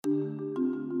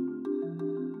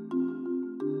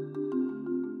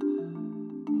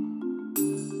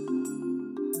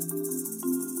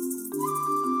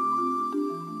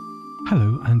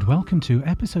and welcome to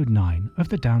episode 9 of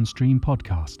the Downstream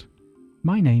podcast.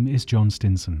 My name is John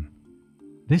Stinson.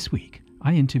 This week,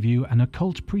 I interview an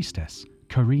occult priestess,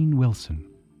 Korrine Wilson.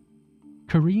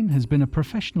 Korrine has been a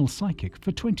professional psychic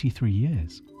for 23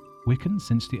 years, Wiccan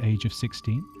since the age of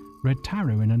 16, read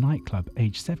tarot in a nightclub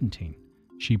age 17.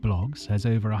 She blogs, has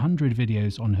over 100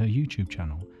 videos on her YouTube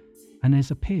channel, and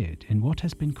has appeared in what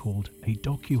has been called a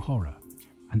docu-horror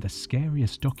and the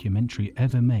scariest documentary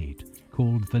ever made,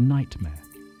 called The Nightmare,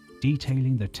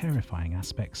 detailing the terrifying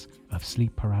aspects of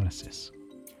sleep paralysis.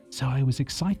 So I was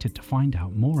excited to find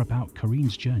out more about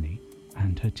Korrine's journey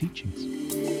and her teachings.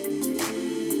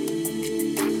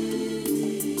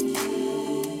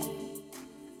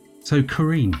 So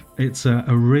Korrine, it's a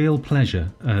real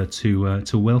pleasure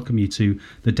to welcome you to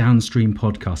the Downstream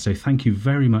podcast. So thank you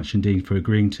very much indeed for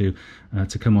agreeing to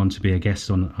come on to be a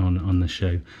guest on the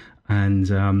show.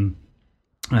 And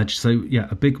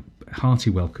a big hearty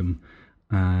welcome.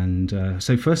 And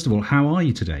so first of all, how are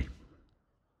you today?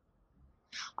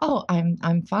 Oh,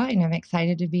 I'm fine. I'm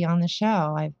excited to be on the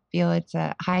show. I feel it's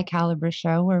a high caliber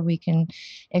show where we can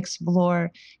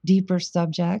explore deeper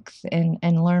subjects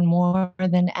and learn more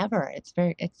than ever.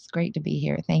 It's great to be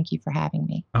here. Thank you for having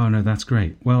me. Oh no, that's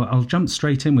great. Well, I'll jump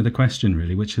straight in with a question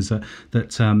really, which is that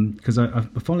because I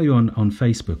follow you on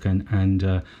Facebook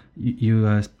and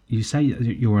you say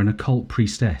you're an occult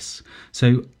priestess.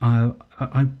 So I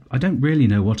don't really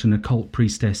know what an occult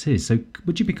priestess is. So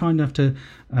would you be kind enough to,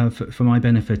 for my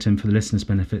benefit and for the listeners'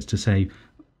 benefits, to say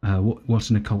what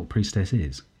an occult priestess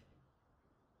is?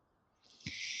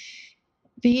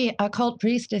 The occult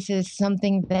priestess is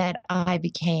something that I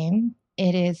became.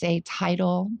 It is a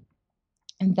title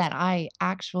that I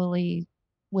actually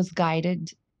was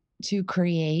guided to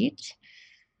create.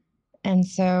 And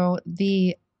so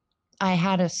I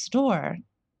had a store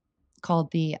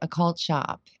called the Occult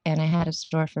Shop, and I had a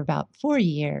store for about 4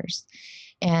 years.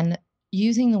 And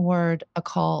using the word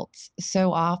occult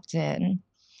so often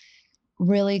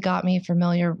really got me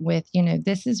familiar with,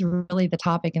 this is really the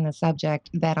topic and the subject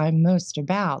that I'm most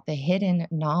about, the hidden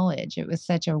knowledge. It was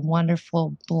such a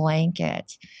wonderful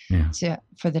blanket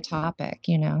for the topic,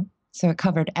 so it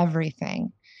covered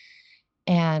everything.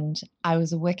 And I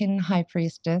was a Wiccan high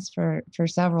priestess for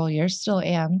several years, still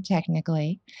am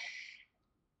technically.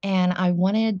 And I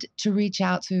wanted to reach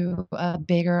out to a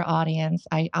bigger audience.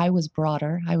 I was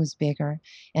broader, I was bigger,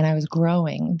 and I was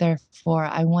growing. Therefore,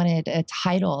 I wanted a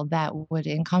title that would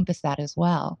encompass that as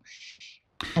well.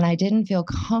 And I didn't feel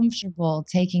comfortable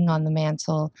taking on the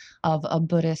mantle of a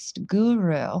Buddhist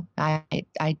guru. I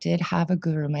did have a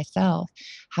guru myself.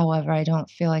 However, I don't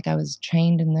feel like I was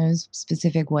trained in those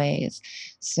specific ways.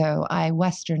 So I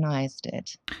westernized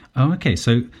it. Oh, okay.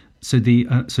 So the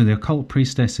occult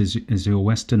priestess is your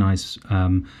westernized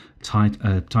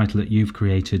title that you've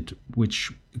created,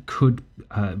 which could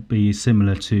be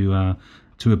similar to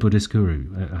a Buddhist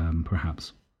guru,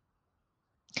 perhaps.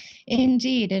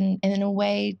 Indeed, and in a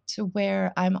way to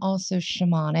where I'm also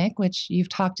shamanic, which you've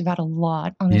talked about a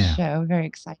lot on the show. Very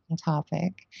exciting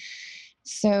topic.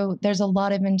 So there's a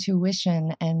lot of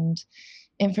intuition and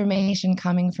information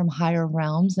coming from higher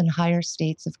realms and higher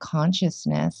states of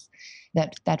consciousness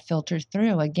that filters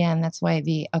through. Again, that's why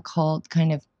the occult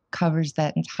kind of covers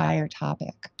that entire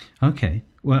topic. Okay.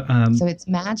 Well, so it's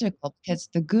magical because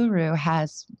the guru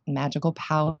has magical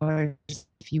powers,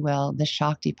 if you will, the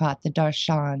Shaktipat, the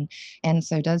Darshan, and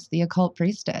so does the occult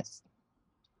priestess.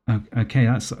 Okay,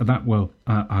 Well,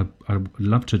 I would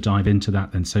love to dive into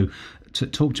that then. So,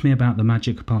 talk to me about the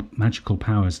magical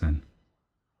powers then.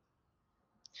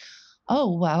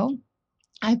 Oh, well,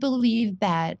 I believe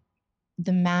that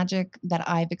the magic that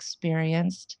I've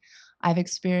experienced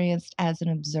as an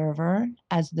observer,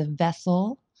 as the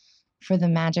vessel for the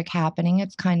magic happening.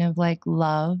 It's kind of like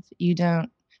love. You don't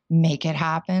make it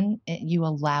happen. You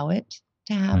allow it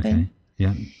to happen. Okay.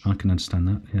 Yeah, I can understand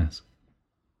that. Yes.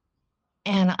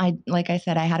 And like I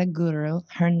said, I had a guru.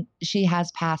 She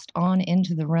has passed on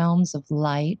into the realms of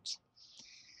light.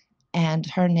 And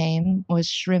her name was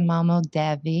Sri Mamo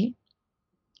Devi,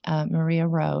 Maria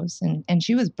Rose. And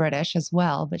she was British as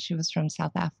well, but she was from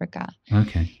South Africa.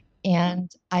 Okay.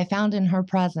 And I found in her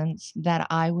presence that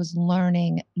I was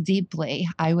learning deeply.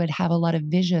 I would have a lot of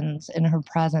visions in her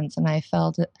presence, and I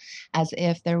felt as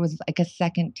if there was like a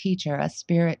second teacher, a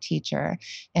spirit teacher.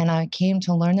 And I came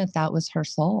to learn that was her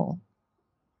soul.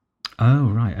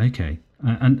 Oh, right. Okay.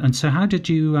 And so how did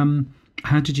you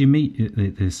meet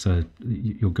this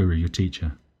your guru, your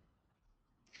teacher?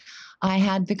 I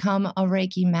had become a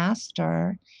Reiki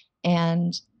master,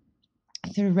 and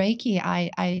through Reiki,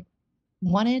 I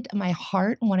my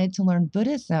heart wanted to learn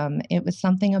Buddhism. It was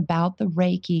something about the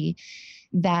Reiki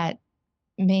that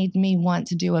made me want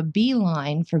to do a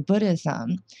beeline for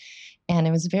Buddhism. And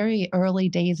it was very early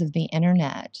days of the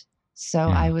internet. So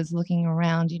Yeah. I was looking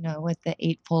around, with the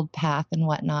Eightfold Path and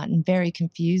whatnot, and very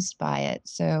confused by it.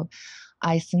 So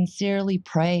I sincerely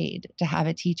prayed to have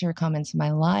a teacher come into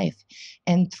my life.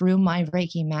 And through my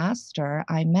Reiki master,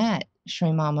 I met Sri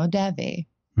Mamo Devi.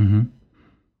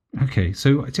 Mm-hmm. Okay,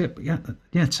 so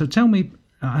so tell me,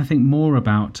 I think, more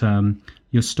about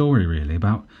your story, really.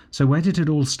 So where did it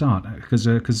all start? Because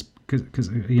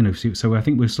so I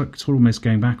think we're sort of almost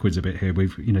going backwards a bit here.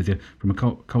 We've from a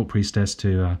cult priestess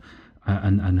to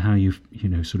and how you've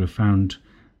sort of found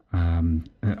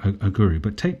a guru.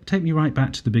 But take me right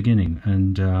back to the beginning.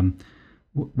 And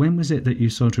when was it that you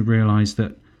sort of realised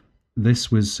that this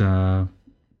was that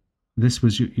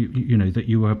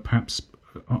you were perhaps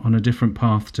on a different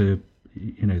path to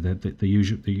the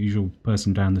usual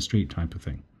person down the street type of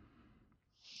thing?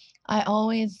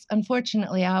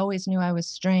 Unfortunately, I always knew I was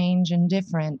strange and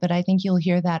different, but I think you'll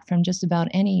hear that from just about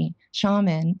any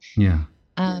shaman. Yeah.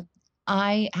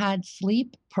 I had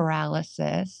sleep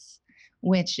paralysis,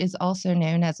 which is also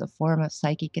known as a form of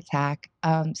psychic attack,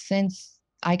 since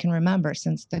I can remember,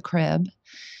 since the crib.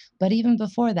 But even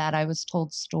before that, I was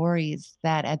told stories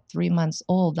that at 3 months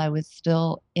old, I was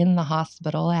still in the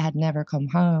hospital. I had never come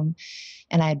home,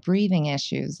 and I had breathing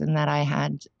issues, and that I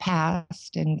had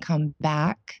passed and come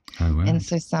back. Oh, wow. And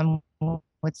so some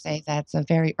would say that's a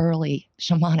very early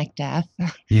shamanic death.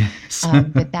 Yes.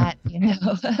 But that,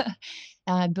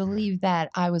 I believe that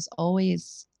I was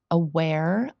always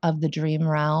aware of the dream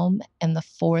realm and the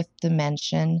fourth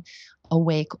dimension,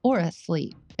 awake or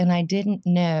asleep. And I didn't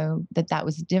know that that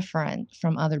was different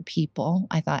from other people.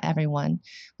 I thought everyone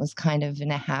was kind of in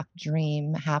a half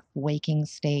dream, half waking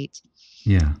state.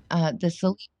 Yeah.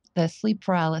 The sleep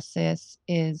paralysis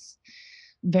is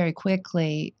very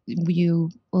quickly,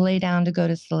 you lay down to go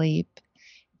to sleep.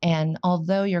 And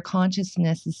although your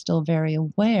consciousness is still very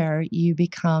aware, you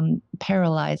become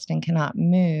paralyzed and cannot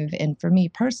move. And for me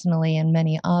personally, and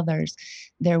many others,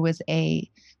 there was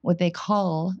what they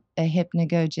call a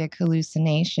hypnagogic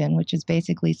hallucination, which is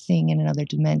basically seeing in another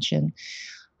dimension,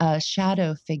 a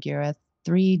shadow figure, a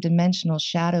three-dimensional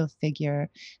shadow figure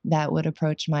that would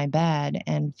approach my bed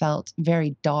and felt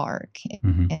very dark,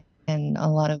 Mm-hmm. and a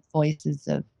lot of voices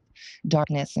of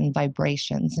darkness and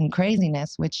vibrations and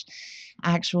craziness, which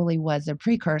actually was a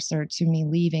precursor to me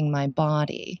leaving my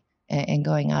body and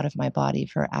going out of my body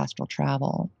for astral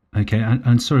travel. Okay,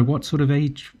 and sorry, what sort of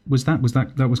age was that?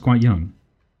 That was quite young?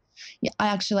 Yeah,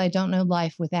 I don't know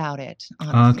life without it,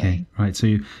 honestly. Okay, right.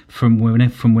 So from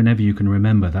whenever you can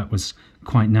remember, that was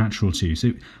quite natural to you.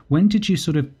 So when did you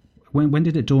when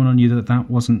did it dawn on you that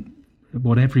wasn't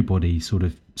what everybody sort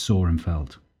of saw and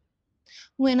felt?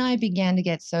 When I began to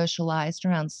get socialized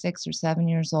around 6 or 7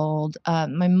 years old,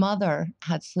 my mother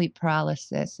had sleep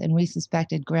paralysis, and we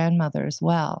suspected grandmother as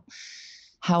well.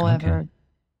 However,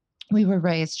 we were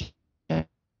raised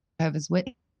Jehovah's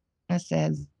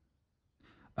Witnesses.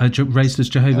 Raised as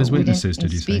Jehovah's Witnesses,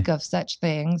 did you say? We didn't speak of such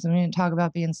things. We didn't talk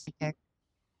about being sick.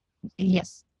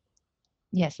 Yes,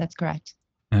 that's correct.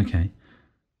 Okay.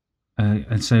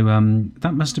 And so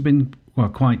that must have been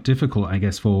quite difficult, I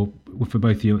guess, for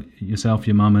both yourself,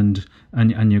 your mum,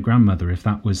 and your grandmother, if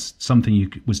that was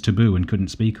something was taboo and couldn't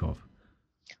speak of.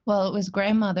 Well, it was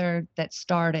grandmother that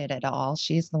started it all.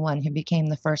 She's the one who became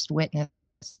the first witness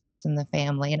in the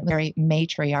family, and it was a very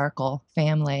matriarchal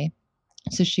family.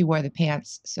 So she wore the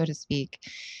pants, so to speak,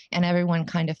 and everyone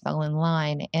kind of fell in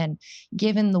line. And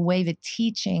given the way the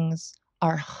teachings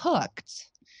are hooked,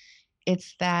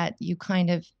 it's that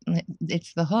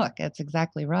it's the hook. That's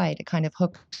exactly right. It kind of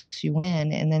hooks you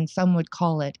in. And then some would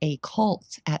call it a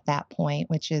cult at that point,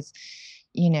 which is,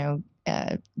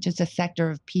 just a sector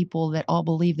of people that all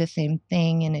believe the same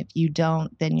thing. And if you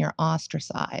don't, then you're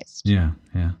ostracized. Yeah.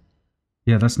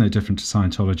 That's no different to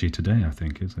Scientology today, I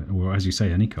think, is it? Or as you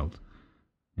say, any cult.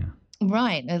 Yeah.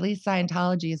 Right. At least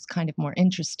Scientology is kind of more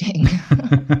interesting.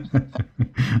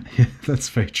 Yeah, that's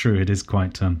very true. It is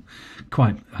quite.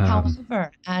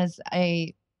 However, as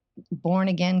a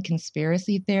born-again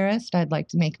conspiracy theorist, I'd like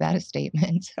to make that a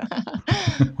statement.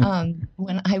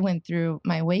 When I went through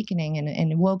my awakening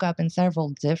and woke up in several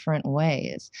different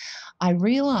ways, I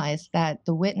realized that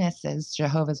the witnesses,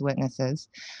 Jehovah's Witnesses,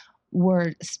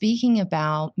 were speaking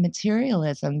about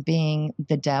materialism being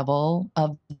the devil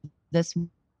of this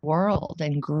world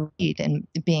and greed and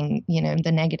being,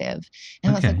 the negative.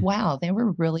 And I was like, wow, they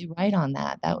were really right on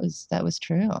that. That was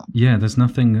true. Yeah, there's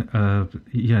nothing.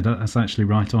 That's actually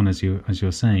right on as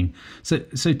you're saying. So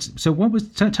what was?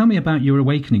 Tell me about your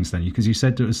awakenings then, because you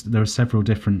said there are several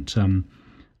different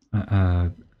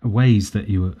ways that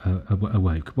you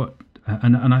awoke.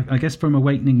 And I guess from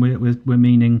awakening, we're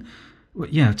meaning,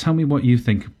 yeah. Tell me what you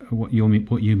think, what you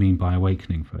mean by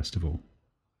awakening, first of all.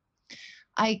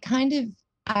 I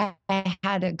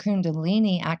had a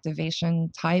Kundalini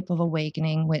activation type of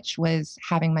awakening, which was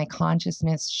having my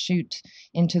consciousness shoot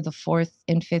into the fourth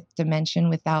and fifth dimension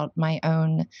without my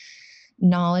own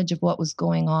knowledge of what was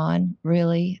going on,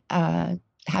 really.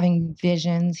 Having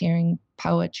visions, hearing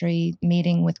poetry,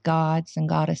 meeting with gods and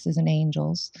goddesses and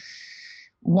angels.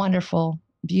 Wonderful,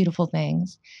 beautiful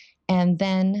things. And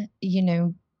then,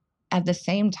 at the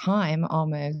same time,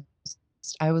 almost,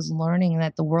 I was learning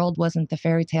that the world wasn't the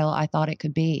fairy tale I thought it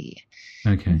could be.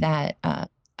 Okay. That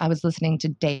I was listening to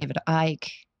David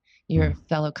Icke, your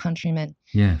fellow countryman.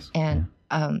 Yes. And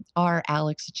our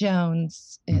Alex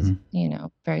Jones is,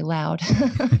 very loud.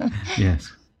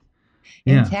 Yes.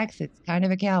 In Texas, kind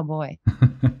of a cowboy.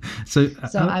 So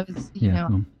I was,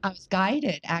 I was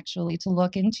guided actually to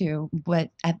look into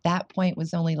what at that point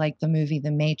was only like the movie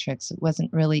The Matrix. It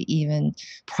wasn't really even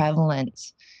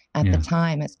prevalent at the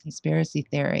time as conspiracy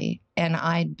theory. And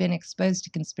I'd been exposed to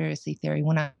conspiracy theory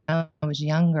when I was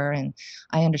younger, and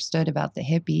I understood about the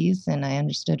hippies and I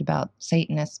understood about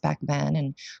Satanists back then.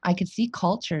 And I could see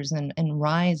cultures and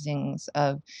risings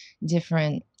of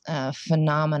different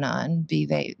phenomenon, be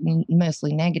they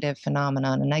mostly negative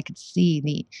phenomenon. And I could see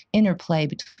the interplay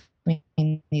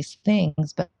between these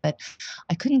things, but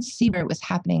I couldn't see where it was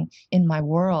happening in my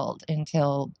world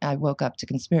until I woke up to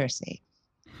conspiracy.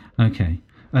 Okay.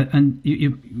 And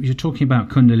you're talking about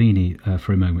Kundalini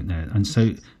for a moment there. And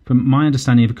so from my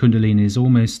understanding of Kundalini is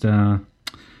almost, well,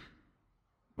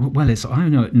 it's, I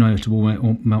know it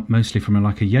mostly from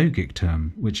a yogic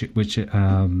term,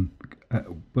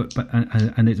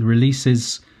 and it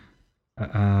releases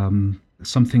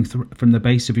something from the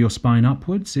base of your spine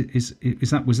upwards.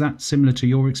 Was that similar to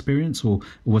your experience, or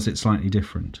was it slightly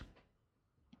different?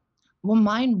 Well,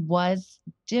 mine was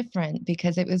different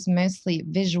because it was mostly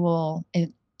visual.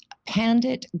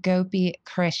 Pandit Gopi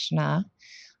Krishna,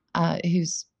 who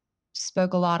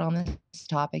spoke a lot on this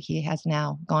topic, he has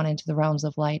now gone into the realms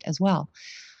of light as well,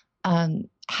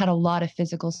 had a lot of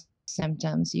physical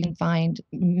symptoms. You can find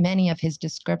many of his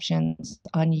descriptions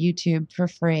on YouTube for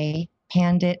free.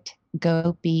 Pandit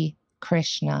Gopi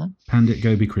Krishna. Pandit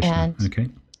Gopi Krishna, and, okay.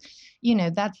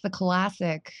 That's the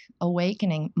classic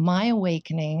awakening. My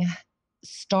awakening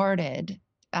started,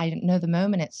 I didn't know the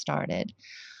moment it started.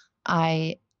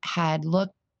 I had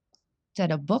looked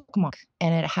at a bookmark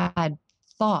and it had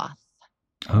Thoth.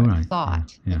 Oh, right.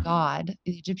 Thoth, the god,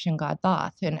 the Egyptian god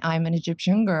Thoth. And I'm an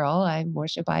Egyptian girl. I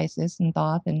worship Isis and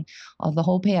Thoth and all the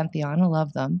whole pantheon. I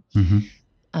love them. Mm-hmm.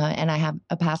 And I have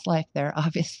a past life there,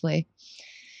 obviously.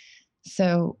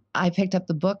 So I picked up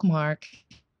the bookmark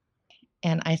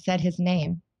and I said his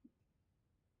name.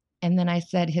 And then I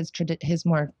said his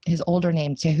older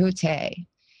name, Tehuti.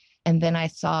 And then I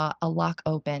saw a lock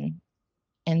open.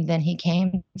 And then he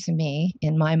came to me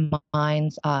in my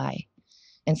mind's eye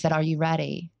and said, "Are you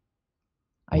ready?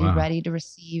 Are you ready to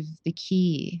receive the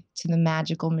key to the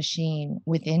magical machine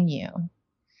within you?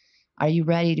 Are you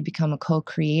ready to become a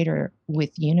co-creator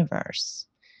with universe?"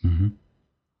 Mm-hmm.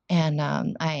 And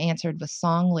I answered with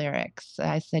song lyrics.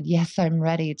 I said, "Yes, I'm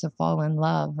ready to fall in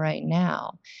love right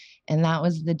now." And that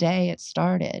was the day it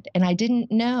started. And I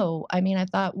didn't know. I mean, I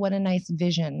thought, what a nice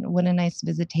vision, what a nice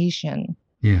visitation.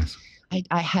 Yes.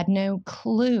 I had no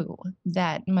clue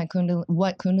that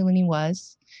what Kundalini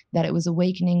was, that it was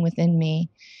awakening within me,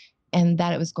 and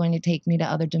that it was going to take me to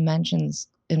other dimensions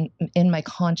in my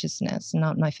consciousness,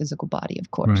 not my physical body, of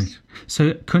course. Right.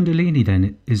 So Kundalini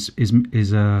then is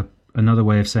another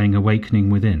way of saying awakening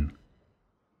within.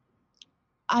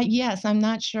 Yes, I'm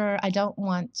not sure. I don't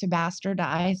want to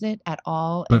bastardize it at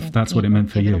all. But that's what it meant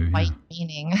for you. Give it a white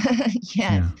meaning. Yes.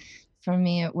 Yeah. For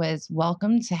me, it was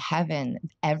welcome to heaven.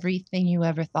 Everything you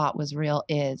ever thought was real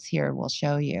is here. We'll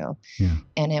show you. Yeah.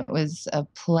 And it was a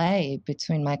play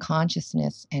between my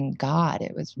consciousness and God.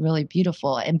 It was really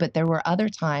beautiful. But there were other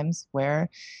times where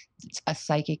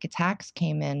psychic attacks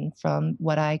came in from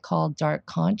what I call dark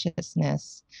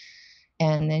consciousness.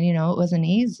 And then, it wasn't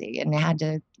easy. And I had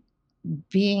to,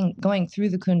 going through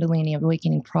the Kundalini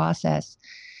awakening process,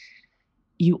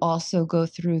 you also go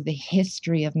through the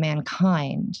history of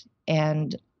mankind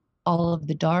and all of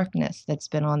the darkness that's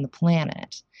been on the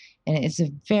planet. And it's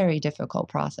a very difficult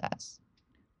process.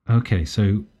 Okay,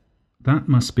 so that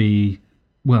must be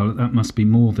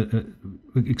more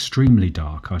extremely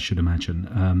dark, I should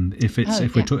imagine. If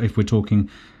we're talking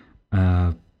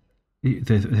the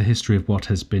history of what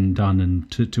has been done and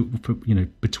to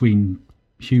between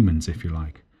humans, if you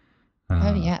like.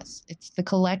 Oh, yes. It's the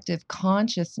collective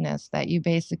consciousness that you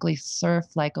basically surf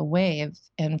like a wave.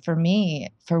 And for me,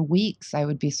 for weeks, I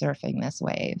would be surfing this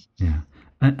wave. Yeah,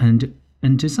 and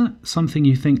is that something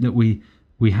you think that we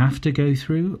have to go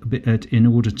through a bit in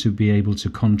order to be able to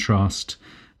contrast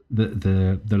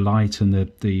the light and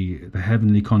the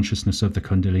heavenly consciousness of the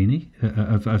Kundalini,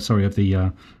 of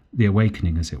the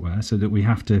awakening, as it were, so that we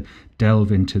have to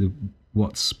delve into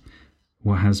what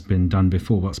has been done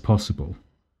before, what's possible?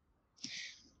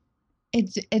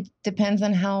 It depends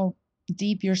on how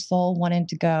deep your soul wanted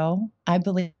to go. I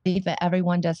believe that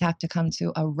everyone does have to come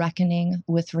to a reckoning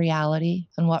with reality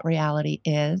and what reality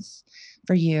is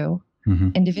for you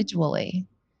individually.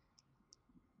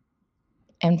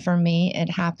 And for me, it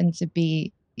happened to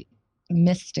be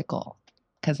mystical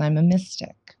because I'm a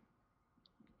mystic.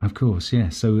 Of course, yeah.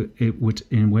 So it would,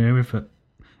 in wherever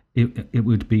it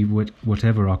would be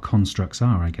whatever our constructs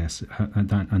are, I guess,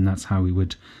 and that's how we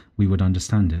would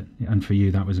understand it. And for you,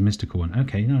 that was a mystical one.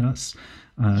 Okay, no, that's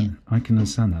I can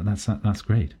understand that. That's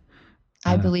great.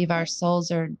 I believe our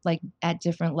souls are like at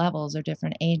different levels or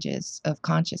different ages of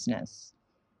consciousness.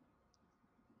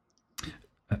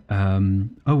 Oh,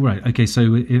 right. Okay,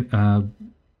 so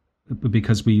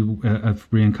because we of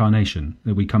reincarnation,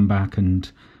 that we come back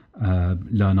and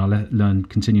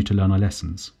continue to learn our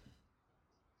lessons.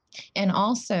 And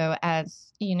also,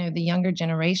 as you know, the younger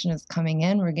generation is coming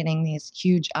in, we're getting these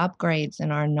huge upgrades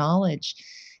in our knowledge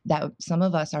that some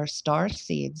of us are star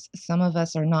seeds. Some of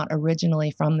us are not originally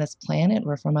from this planet.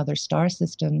 We're from other star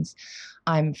systems.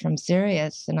 I'm from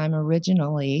Sirius, and I'm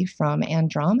originally from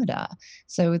Andromeda.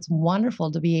 So it's wonderful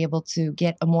to be able to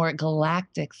get a more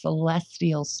galactic,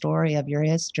 celestial story of your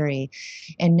history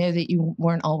and know that you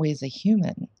weren't always a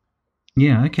human.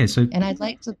 Yeah, okay. So, and I'd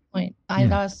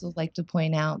also like to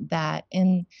point out that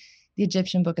in the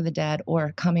Egyptian Book of the Dead,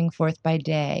 or Coming Forth by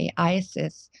Day,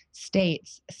 Isis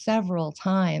states several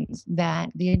times that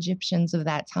the Egyptians of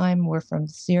that time were from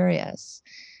Sirius.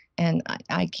 And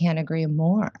I can't agree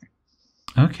more.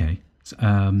 Okay.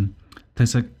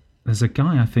 There's a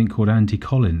guy I think called Andy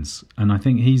Collins, and I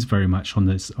think he's very much on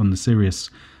the Sirius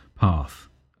path.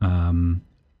 And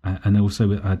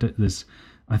also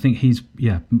I think he's,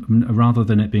 rather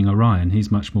than it being Orion,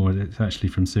 he's much more, it's actually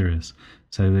from Sirius.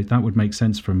 So that would make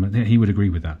sense he would agree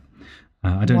with that.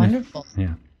 I don't Wonderful. know.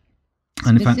 Yeah.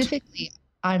 And specifically,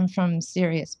 I'm from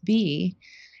Sirius B,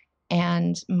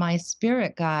 and my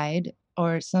spirit guide,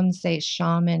 or some say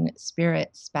shaman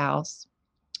spirit spouse,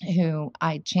 who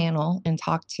I channel and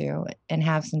talk to and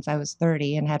have since I was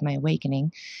 30 and had my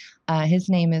awakening, his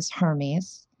name is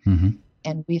Hermes,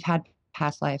 and we've had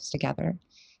past lives together.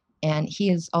 And he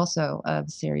is also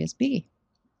of Sirius B.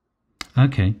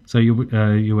 Okay, so you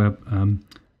were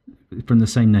from the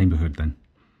same neighborhood then?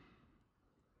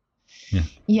 Yeah.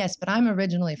 Yes, but I'm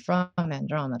originally from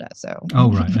Andromeda, so.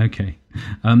 Oh, right. Okay.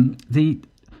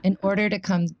 In order to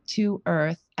come to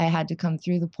Earth, I had to come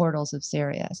through the portals of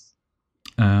Sirius.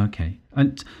 Okay,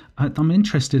 and I'm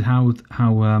interested how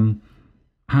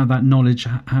that knowledge,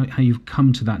 how you've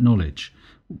come to that knowledge.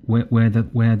 Where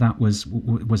that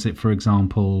was it, for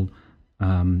example,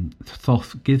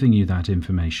 Thoth giving you that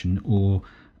information, or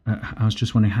I was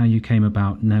just wondering how you came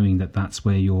about knowing that that's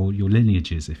where your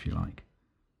lineage is, if you like.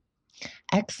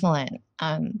 Excellent.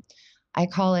 I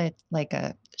call it like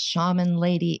a shaman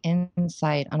lady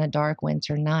insight on a dark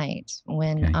winter night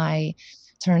when I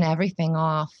turn everything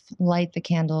off, light the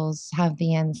candles, have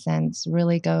the incense,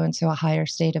 really go into a higher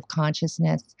state of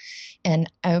consciousness and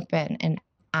open and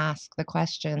ask the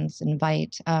questions,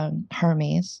 invite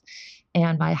Hermes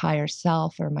and my higher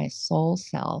self or my soul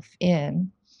self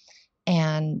in,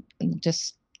 and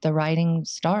just the writing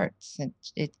starts.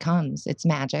 It comes. It's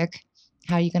magic.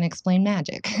 How are you going to explain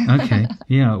magic? Okay,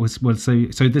 yeah.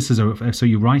 So this is so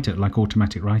you write it like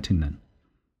automatic writing then?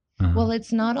 Well,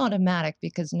 it's not automatic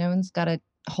because no one's got a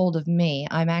hold of me.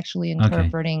 I'm actually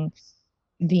interpreting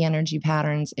the energy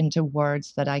patterns into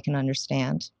words that I can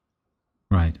understand.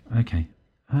 Right. Okay.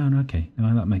 Oh, okay.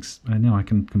 No, that makes. No, I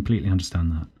can completely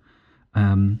understand that.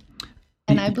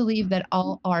 And I believe that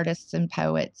all artists and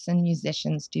poets and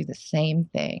musicians do the same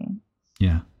thing.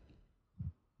 Yeah.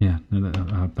 Yeah. No,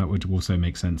 that would also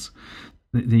make sense.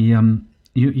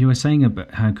 You were saying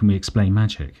about how can we explain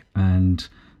magic, and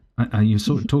you were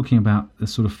sort of talking about the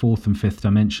sort of fourth and fifth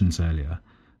dimensions earlier.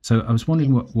 So I was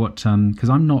wondering what because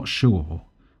I'm not sure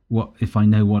if I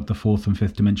know what the fourth and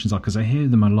fifth dimensions are, because I hear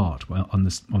them a lot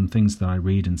on things that I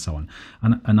read and so on,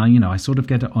 and I sort of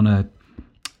get it on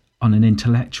an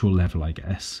intellectual level, I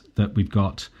guess, that we've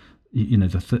got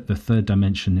the third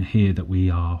dimension here, that we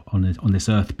are on this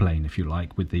earth plane, if you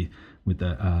like, with the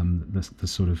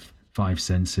sort of five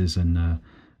senses and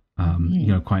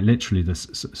Quite literally this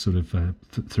sort of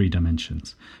three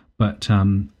dimensions. But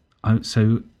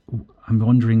so I'm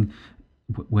wondering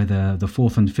whether the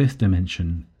fourth and fifth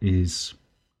dimension is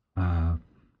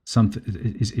something.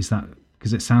 Is that,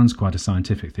 because it sounds quite a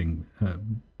scientific thing,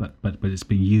 but it's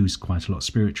being used quite a lot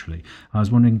spiritually. I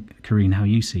was wondering, Korrine, how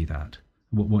you see that,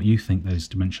 what you think those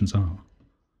dimensions are.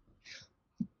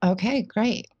 Okay,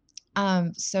 great.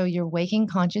 So your waking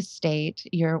conscious state,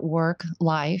 your work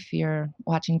life, you're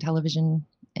watching television,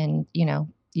 and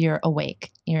you're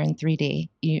awake. You're in 3D.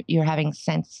 You're having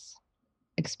sense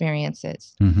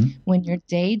experiences. Mm-hmm. When you're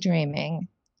daydreaming,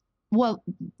 well,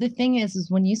 the thing is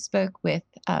when you spoke with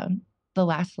the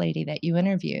last lady that you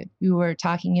interviewed, you were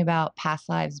talking about past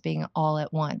lives being all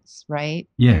at once, right?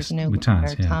 Yes, there's no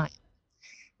linear time.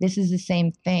 This is the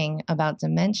same thing about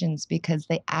dimensions, because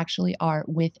they actually are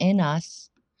within us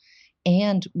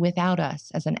and without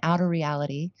us, as an outer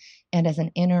reality and as an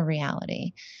inner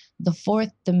reality. The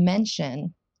fourth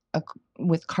dimension,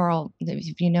 with Carl,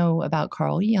 if you know about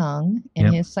Carl Jung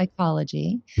and his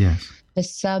psychology, yes, the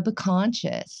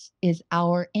subconscious is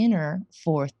our inner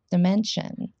fourth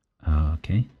dimension.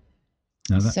 Okay.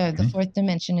 The fourth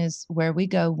dimension is where we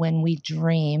go when we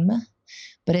dream,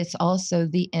 but it's also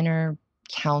the inner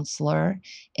counselor.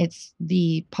 It's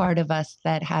the part of us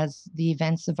that has the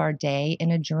events of our day in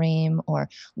a dream, or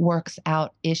works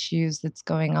out issues that's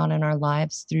going on in our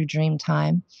lives through dream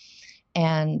time.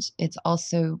 And it's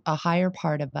also a higher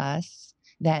part of us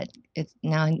that it's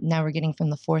now we're getting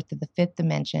from the fourth to the fifth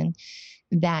dimension,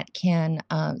 that can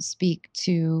speak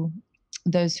to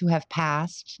those who have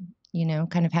passed,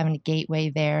 kind of having a gateway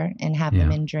there and have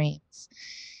them in dreams.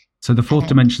 So the fourth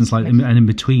dimension's like, and in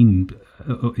between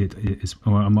it is,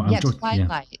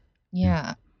 twilight.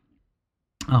 Yeah.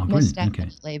 Oh, brilliant. Most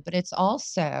definitely. Okay. But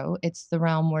it's the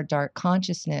realm where dark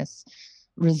consciousness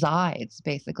resides,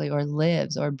 basically, or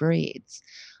lives or breeds.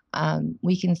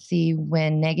 We can see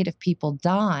when negative people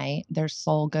die, their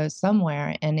soul goes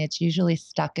somewhere, and it's usually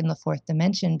stuck in the fourth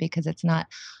dimension because it's not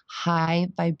high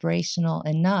vibrational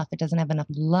enough. It doesn't have enough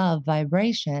love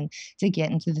vibration to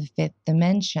get into the fifth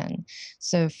dimension.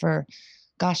 So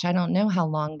I don't know how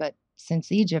long, but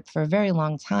since Egypt, for a very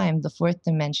long time, the fourth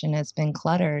dimension has been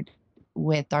cluttered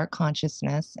with dark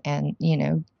consciousness and,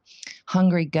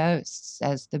 hungry ghosts,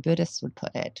 as the Buddhists would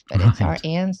put it. But it's our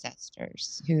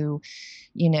ancestors who,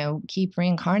 keep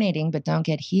reincarnating but don't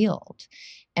get healed.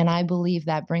 And I believe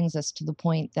that brings us to the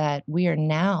point that we are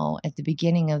now at the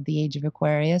beginning of the age of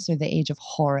Aquarius, or the age of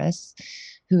Horus,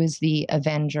 who is the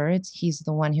avenger. He's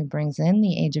the one who brings in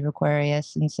the age of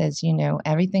Aquarius and says,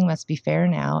 everything must be fair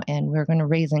now, and we're going to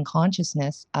raise in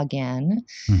consciousness again.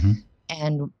 Mm-hmm.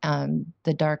 And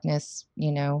the darkness,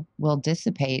 will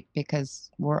dissipate, because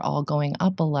we're all going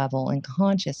up a level in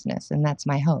consciousness, and that's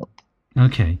my hope.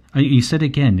 Okay, you said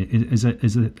again,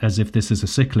 as if this is a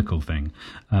cyclical thing,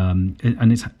 and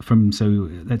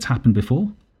that's happened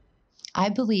before? I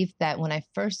believe that when I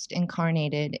first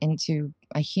incarnated into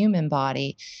a human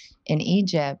body in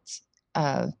Egypt,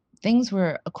 things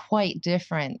were quite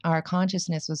different. Our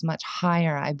consciousness was much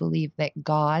higher. I believe that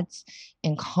gods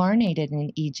incarnated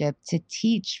in Egypt to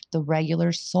teach the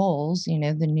regular souls,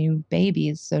 the new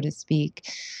babies, so to speak,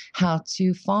 how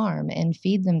to farm and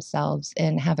feed themselves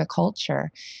and have a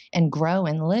culture and grow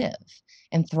and live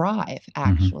and thrive,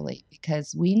 actually,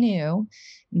 because we knew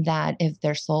that if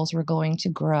their souls were going to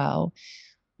grow,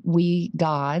 we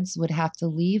gods would have to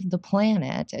leave the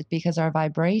planet, because our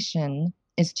vibration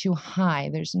is too high.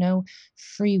 There's no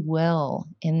free will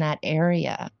in that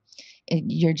area.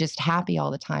 You're just happy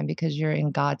all the time because you're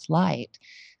in God's light.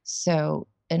 So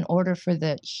in order for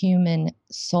the human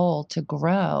soul to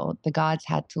grow, the gods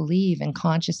had to leave, and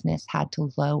consciousness had to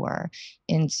lower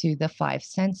into the five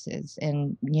senses.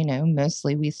 And,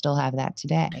 mostly we still have that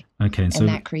today. Okay. And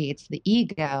that creates the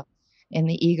ego, and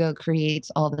the ego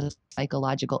creates all the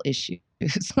psychological issues.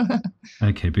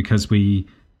 Okay, because we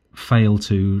fail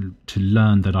to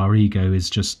learn that our ego is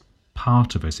just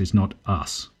part of us. It's not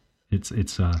us. It's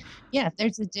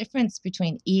there's a difference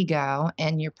between ego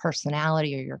and your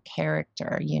personality or your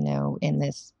character, in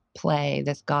this play,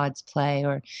 this God's play,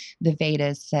 or the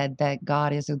Vedas said that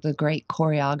God is the great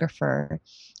choreographer,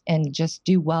 and just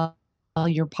do well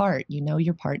your part,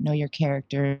 your part, know your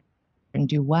character, and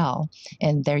do well,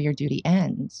 and there your duty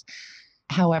ends.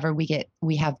 However,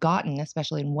 we have gotten,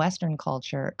 especially in Western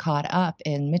culture, caught up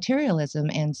in materialism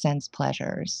and sense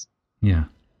pleasures. Yeah.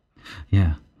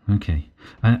 Okay.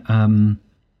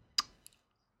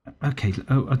 Okay.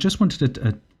 I just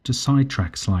wanted to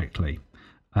sidetrack slightly,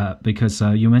 because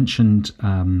you mentioned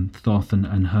Thoth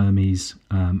and Hermes,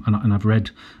 and I've read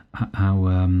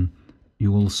how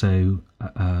you also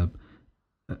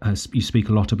you speak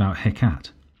a lot about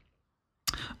Hecate,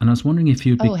 and I was wondering if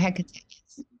you'd be. Oh, Hecate.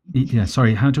 Yeah,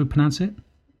 sorry. How do we pronounce it?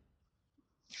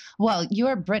 Well,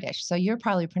 you're British, so you're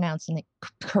probably pronouncing it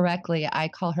correctly. I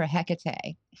call her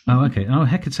Hecate. Oh, okay. Oh,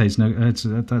 Hecate's no.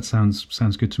 That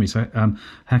sounds good to me. So,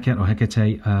 Hecate or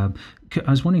Hecate. I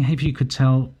was wondering if you could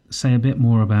say a bit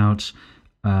more about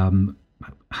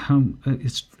how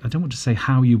I don't want to say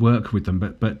how you work with them,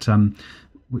 but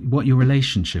what your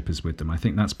relationship is with them. I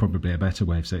think that's probably a better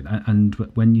way of saying it. And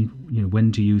when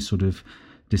when do you sort of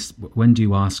when do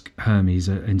you ask Hermes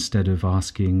instead of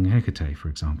asking Hecate, for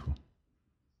example?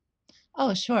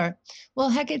 Oh, sure. Well,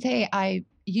 Hecate, I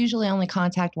usually only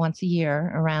contact once a year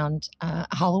around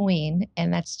Halloween,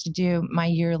 and that's to do my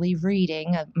yearly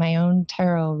reading, my own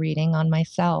tarot reading on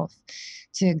myself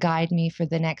to guide me for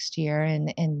the next year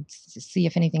and see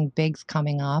if anything big's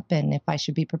coming up and if I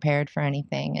should be prepared for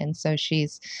anything. And so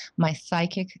she's my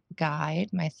psychic guide,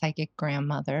 my psychic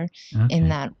grandmother in Okay.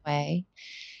 that way.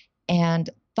 And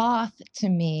Thoth to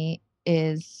me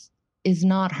is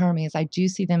not Hermes. I do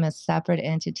see them as separate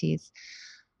entities.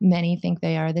 Many think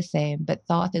they are the same, but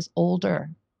Thoth is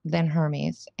older than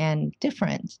Hermes and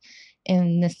different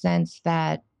in the sense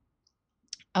that,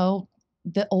 oh,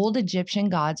 the old Egyptian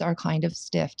gods are kind of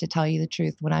stiff, to tell you the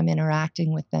truth, when I'm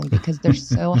interacting with them because they're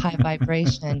so high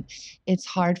vibration. It's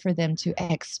hard for them to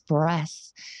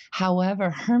express.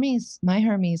 However, my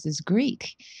Hermes is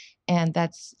Greek, and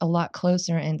that's a lot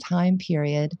closer in time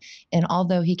period. And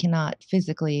although he cannot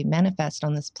physically manifest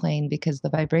on this plane because the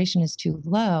vibration is too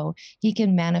low, he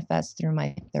can manifest through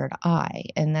my third eye,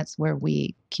 and that's where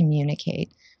we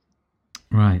communicate.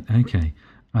 Right. Okay.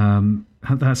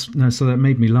 That's no. So that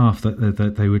made me laugh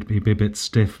that they would be a bit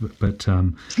stiff, but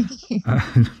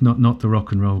not the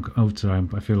rock and roll. Oh, sorry,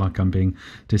 I feel like I'm being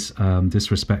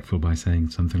disrespectful by saying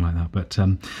something like that. But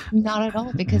Not at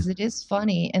all, because it is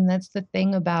funny, and that's the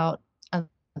thing about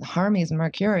Hermes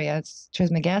Mercurius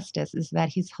Trismegistus is that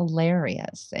he's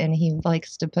hilarious and he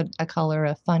likes to put a color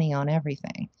of funny on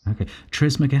everything. Okay,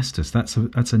 Trismegistus. That's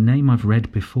a name I've read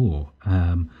before.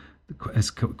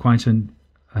 It's quite an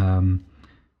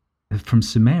from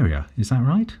Sumeria. Is that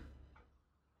right?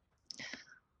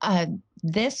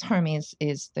 This Hermes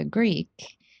is the Greek,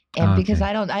 and Okay. because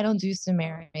I don't do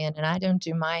Sumerian and I don't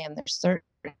do Mayan, there's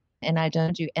certain, and I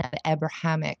don't do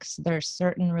Abrahamics. There's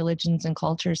certain religions and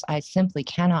cultures I simply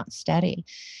cannot study,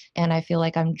 and I feel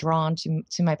like I'm drawn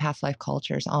to my past life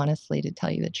cultures, honestly, to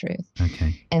tell you the truth.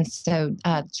 Okay. And so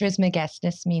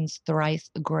Trismegistus means thrice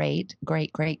great,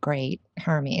 great, great, great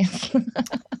Hermes.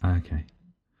 Okay.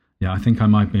 Yeah, I think I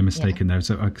might be mistaken Yeah.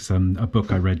 there. So, a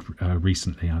book I read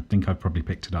recently, I think I probably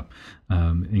picked it up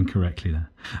incorrectly there.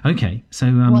 Okay, so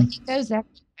Well, he goes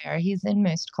everywhere. He's in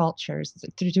most cultures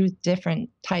through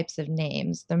different types of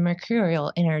names. The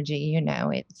mercurial energy,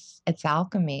 it's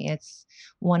alchemy. It's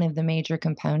one of the major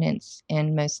components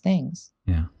in most things.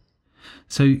 yeah.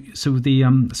 So so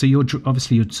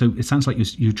it sounds like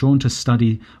you're drawn to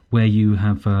study where you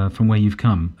have from where you've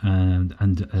come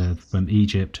and from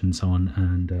Egypt and so on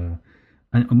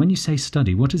and when you say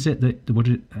study, what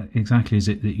exactly is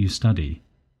it that you study?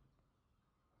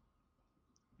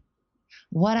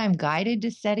 What I'm guided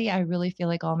to study, I really feel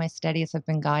like all my studies have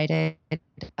been guided.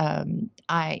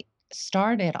 I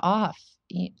started off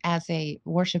as a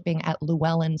worshiping at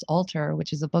Llewellyn's Altar,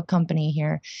 which is a book company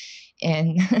here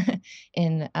in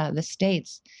in the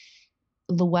States.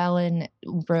 Llewellyn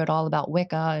wrote all about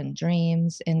Wicca and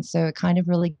dreams, and so it kind of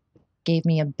really gave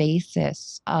me a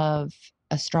basis of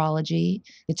astrology,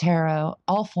 the tarot,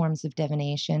 all forms of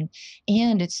divination,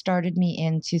 and it started me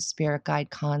into spirit guide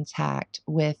contact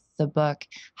with the book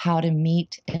How to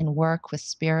Meet and Work with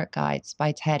Spirit Guides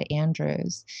by Ted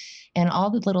Andrews. And all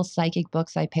the little psychic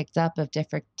books I picked up of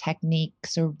different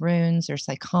techniques or runes or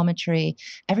psychometry,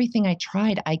 everything I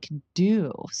tried I could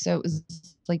do. So it was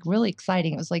like really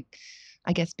exciting. It was like,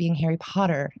 I guess, being Harry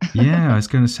Potter. Yeah, I was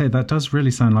going to say that does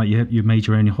really sound like you made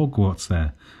your own Hogwarts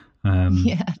there.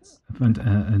 Yes.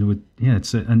 And would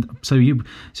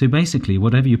so basically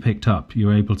whatever you picked up,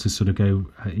 you're able to sort of go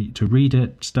to read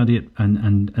it, study it,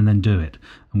 and then do it.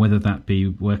 And whether that be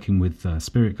working with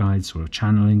spirit guides or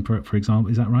channeling, for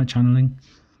example, is that right? Channeling?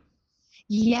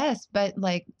 Yes, but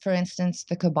like for instance,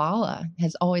 the Kabbalah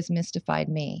has always mystified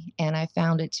me, and I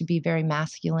found it to be very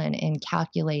masculine and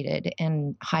calculated,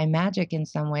 and high magic in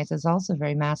some ways is also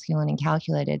very masculine and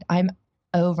calculated. I'm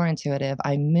over intuitive,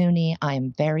 I'm moony,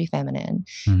 I'm very feminine.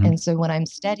 Mm-hmm. And so what I'm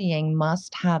studying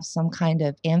must have some kind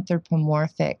of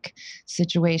anthropomorphic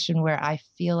situation where I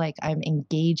feel like I'm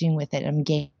engaging with it, I'm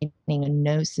gaining a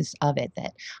gnosis of it,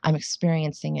 that I'm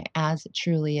experiencing it as it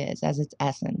truly is, as its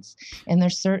essence. And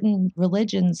there's certain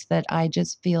religions that I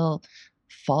just feel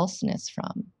falseness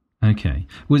from. Okay.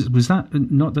 Was that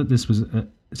not that this was?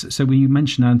 So when you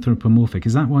mentioned anthropomorphic,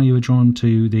 is that why you were drawn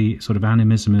to the sort of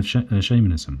animism of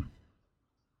shamanism?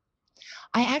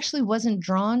 I actually wasn't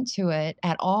drawn to it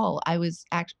at all.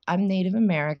 I'm Native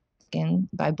American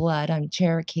by blood. I'm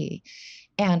Cherokee.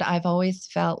 And I've always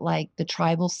felt like the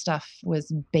tribal stuff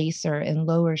was baser and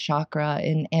lower chakra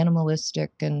and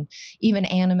animalistic, and even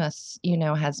animus,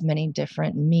 has many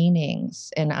different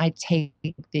meanings. And I take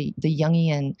the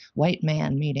Jungian white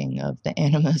man meaning of the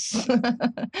animus.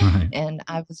 Right. And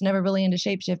I was never really into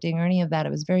shapeshifting or any of that.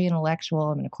 It was very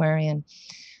intellectual. I'm an Aquarian.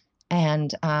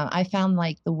 And I found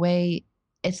like the way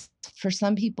it's for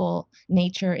some people,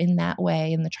 nature in that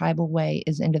way, in the tribal way,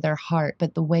 is into their heart.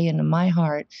 But the way into my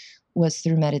heart was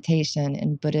through meditation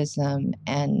and Buddhism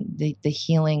and the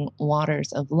healing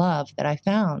waters of love that I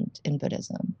found in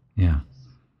Buddhism. Yeah,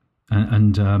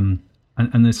 and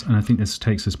I think this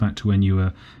takes us back to when you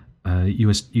were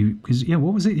because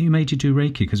what was it that you made you do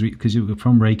Reiki? Because you were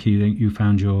from Reiki, you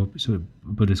found your sort of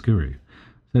Buddhist guru.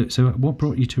 So what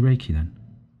brought you to Reiki then?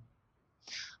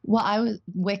 Well, I was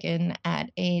Wiccan at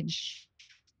age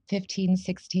 15,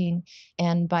 16.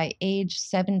 And by age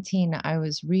 17, I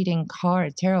was reading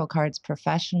tarot cards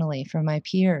professionally for my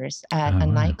peers at a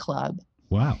nightclub.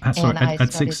 Wow. At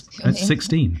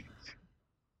 16?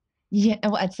 Yeah,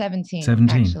 well, at 17.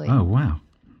 17. Actually. Oh, wow.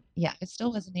 Yeah, I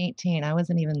still wasn't 18. I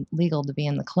wasn't even legal to be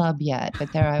in the club yet,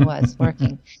 but there I was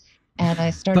working. And I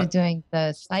started doing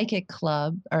the psychic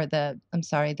club, or the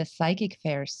psychic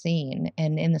fair scene.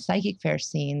 And in the psychic fair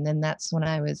scene, then that's when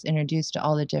I was introduced to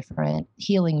all the different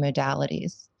healing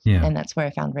modalities. Yeah. And that's where I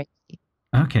found Reiki.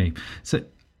 Okay. So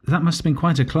that must have been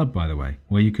quite a club, by the way,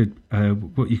 where you could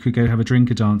go have a drink,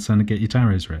 a dance, and get your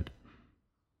tarots read.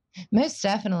 Most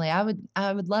definitely. I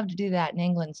would love to do that in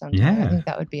England sometime. Yeah. I think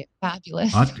that would be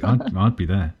fabulous. I'd be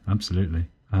there. Absolutely.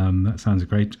 That sounds a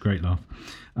great laugh.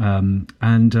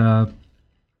 And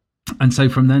so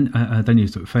from then you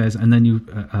sort of fairs, and then you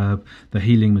the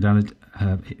healing modality,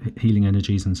 healing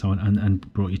energies, and so on,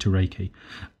 and brought you to Reiki,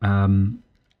 and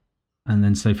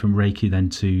then so from Reiki then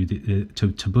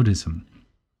to Buddhism.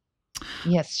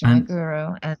 Yes, to my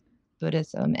guru and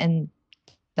Buddhism, and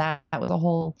that was a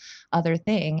whole other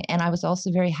thing. And I was also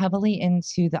very heavily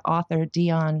into the author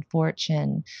Dion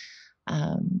Fortune.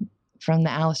 From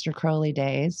the Aleister Crowley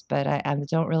days, but I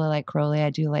don't really like Crowley. I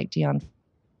do like Dion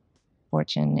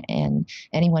Fortune, and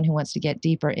anyone who wants to get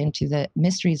deeper into the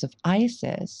mysteries of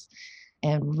Isis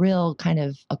and real kind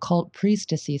of occult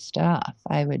priestessy stuff,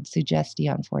 I would suggest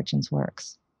Dion Fortune's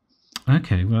works.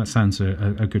 Okay, well, that sounds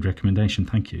a good recommendation.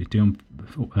 Thank you. Dion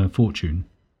Fortune,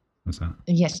 was that?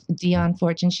 Yes, Dion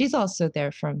Fortune. She's also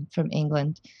there from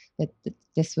England, but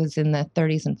this was in the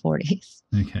 30s and 40s.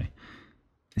 Okay.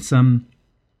 It's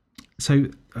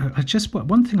So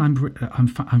one thing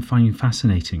I'm finding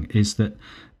fascinating is that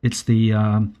it's the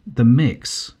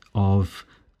mix of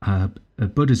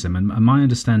Buddhism, and my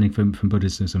understanding from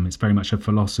Buddhism, it's very much a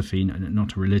philosophy,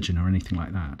 not a religion or anything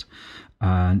like that,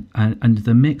 and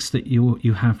the mix that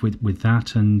you have with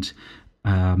that and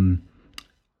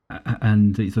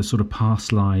the sort of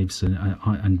past lives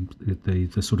and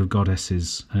the sort of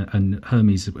goddesses and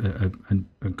Hermes and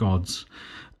gods,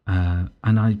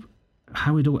 and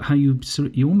how you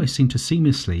almost seem to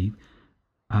seamlessly,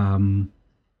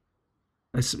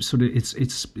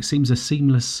 it seems a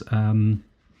seamless.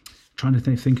 Trying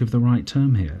to think of the right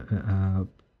term here.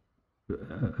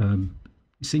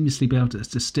 Seamlessly be able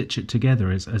to stitch it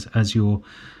together as your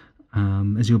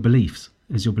beliefs,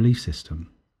 as your belief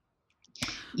system.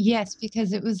 Yes,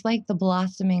 because it was like the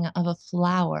blossoming of a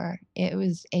flower. It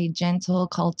was a gentle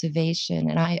cultivation,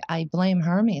 and I blame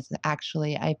Hermes.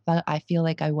 Actually, I feel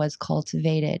like I was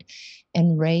cultivated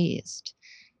and raised,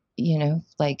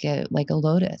 like a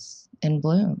lotus in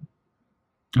bloom.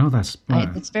 Oh, that's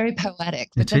wow. It's very poetic.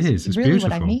 But that's it's really beautiful.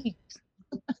 What I mean.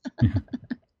 Yeah.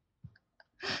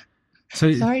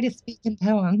 So sorry to speak in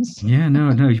poems. Yeah,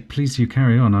 no. Please, you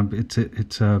carry on.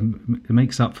 It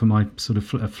makes up for my sort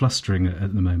of flustering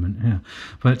at the moment. Yeah,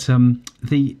 but so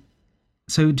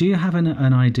do you have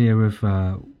an idea of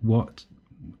what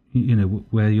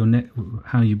where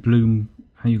how you bloom,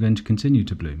 how you're going to continue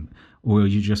to bloom, or are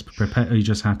you just prepared? Are you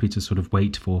just happy to sort of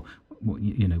wait for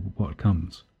what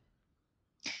comes?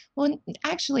 Well,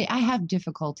 actually, I have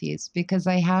difficulties because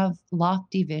I have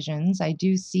lofty visions. I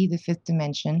do see the fifth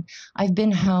dimension. I've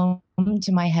been home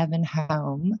to my heaven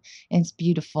home. And it's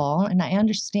beautiful. And I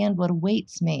understand what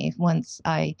awaits me once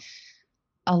I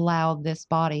allow this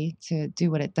body to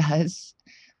do what it does.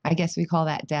 I guess we call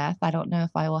that death. I don't know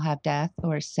if I will have death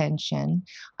or ascension.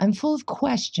 I'm full of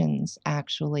questions,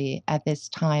 actually, at this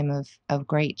time of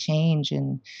great change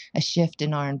and a shift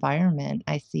in our environment.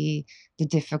 I see the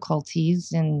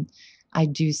difficulties, and I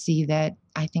do see that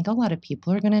I think a lot of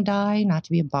people are going to die, not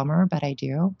to be a bummer, but I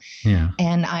do. Yeah.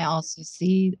 And I also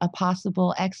see a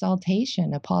possible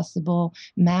exaltation, a possible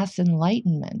mass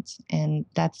enlightenment. And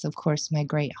that's, of course, my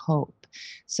great hope.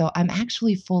 So I'm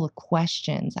actually full of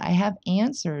questions. I have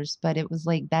answers, but it was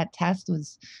like that test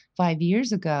was 5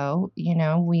 years ago.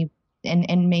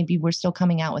 And maybe we're still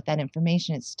coming out with that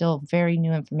information. It's still very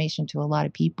new information to a lot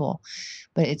of people.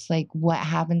 But it's like, what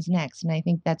happens next? And I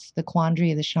think that's the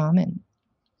quandary of the shaman.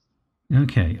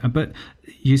 Okay, but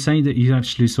you say that you've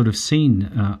actually sort of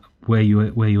seen where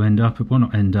you end up, well,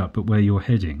 not end up, but where you're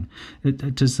heading. Is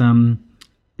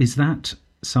that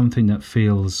something that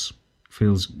feels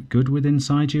good within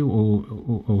inside you,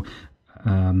 or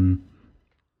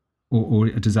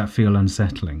does that feel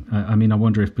unsettling? I mean, I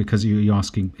wonder if, because you're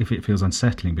asking if it feels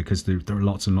unsettling, because there are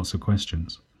lots and lots of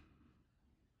questions.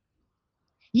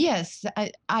 Yes,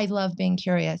 I love being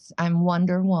curious. I'm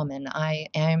Wonder Woman. I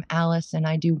am Alice and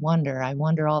I do wonder. I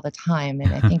wonder all the time.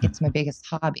 And I think it's my biggest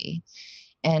hobby.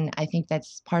 And I think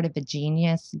that's part of the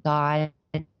genius God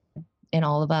in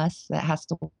all of us that has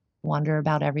to wonder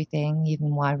about everything,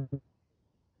 even why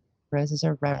roses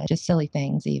are red, just silly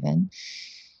things, even.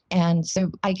 And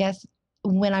so I guess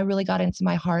when I really got into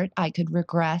my heart, I could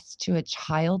regress to a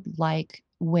childlike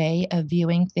way of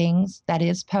viewing things that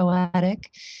is poetic,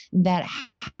 that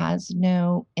has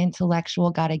no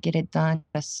intellectual, got to get it done,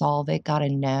 got to solve it, got to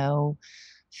know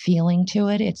feeling to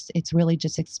it. It's really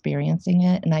just experiencing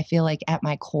it. And I feel like at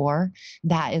my core,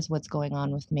 that is what's going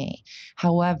on with me.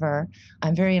 However,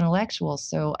 I'm very intellectual,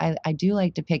 so I do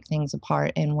like to pick things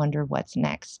apart and wonder what's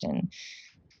next. And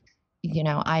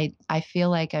I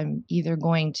feel like I'm either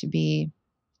going to be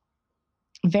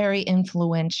very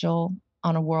influential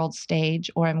on a world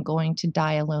stage, or I'm going to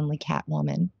die a lonely cat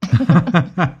woman.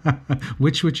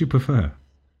 Which would you prefer?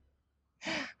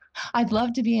 I'd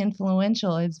love to be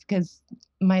influential. It's because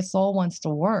my soul wants to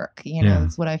work. Yeah.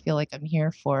 It's what I feel like I'm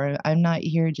here for. I'm not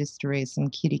here just to raise some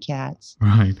kitty cats.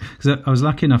 Right. Because I was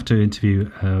lucky enough to interview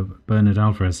Bernard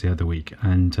Alvarez the other week,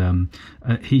 and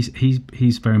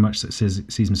he's very much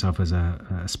sees himself as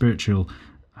a spiritual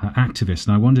activist,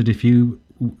 and I wondered if you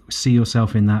see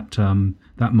yourself in that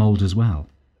mold as well.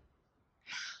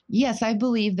 Yes, I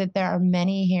believe that there are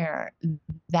many here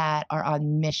that are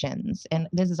on missions, and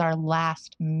this is our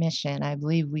last mission. I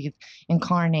believe we've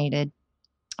incarnated,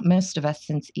 most of us,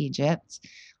 since Egypt,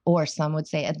 or some would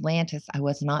say Atlantis. I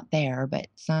was not there, but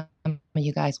some of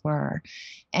you guys were.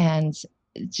 And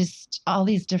just all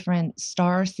these different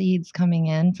star seeds coming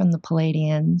in from the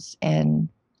Palladians, and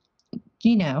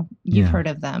you've heard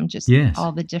of them, just yes.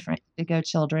 All the different indigo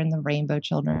children, the rainbow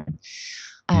children.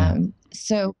 Yeah.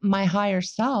 So my higher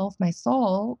self, my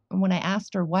soul, when I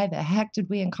asked her, why the heck did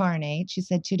we incarnate? She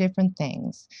said two different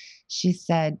things. She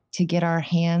said to get our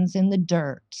hands in the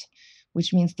dirt,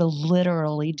 which means to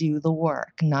literally do the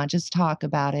work, not just talk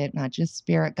about it, not just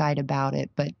spirit guide about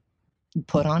it, but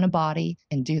put on a body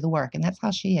and do the work. And that's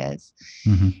how she is.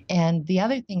 Mm-hmm. And the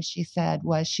other thing she said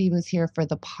was she was here for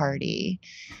the party.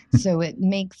 So it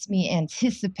makes me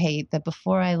anticipate that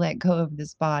before I let go of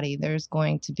this body, there's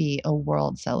going to be a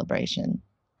world celebration.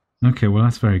 Okay, well,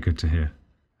 that's very good to hear.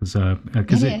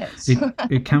 Because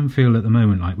it can feel at the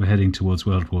moment like we're heading towards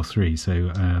World War III.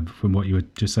 So from what you were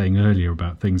just saying earlier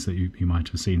about things that you might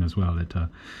have seen as well,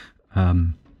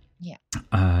 Hermes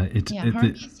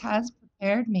has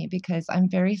prepared me because I'm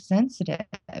very sensitive,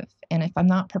 and if I'm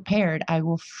not prepared, I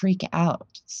will freak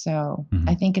out. So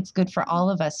I think it's good for all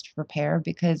of us to prepare,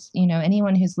 because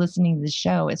anyone who's listening to the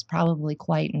show is probably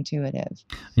quite intuitive.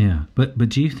 Yeah, but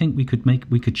do you think we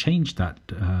could change that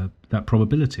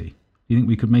probability? Do you think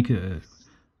we could make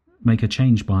a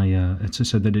change by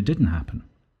so that it didn't happen?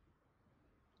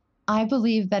 I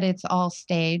believe that it's all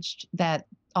staged, that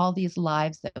all these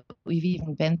lives that we've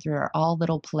even been through are all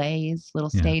little plays, little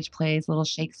stage plays, little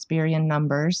Shakespearean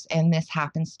numbers. And this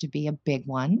happens to be a big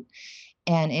one.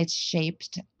 And it's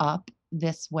shaped up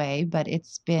this way, but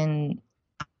it's been,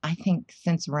 I think,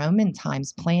 since Roman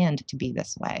times planned to be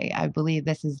this way. I believe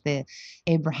this is the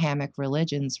Abrahamic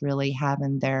religions really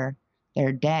having their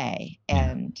day.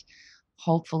 And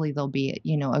hopefully there'll be,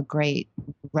 a great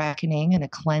reckoning and a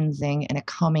cleansing and a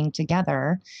coming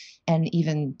together. And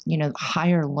even,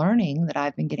 higher learning that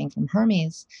I've been getting from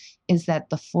Hermes is that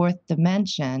the fourth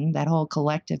dimension, that whole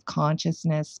collective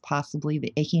consciousness, possibly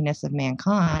the ickiness of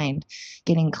mankind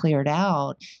getting cleared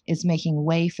out, is making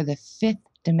way for the fifth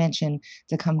dimension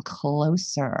to come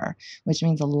closer, which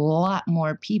means a lot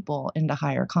more people into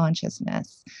higher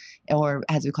consciousness, or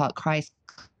as we call it,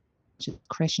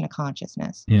 Krishna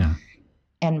consciousness. Yeah.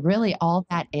 And really all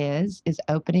that is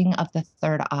opening of the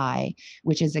third eye,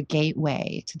 which is a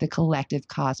gateway to the collective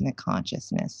cosmic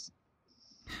consciousness.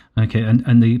 Okay,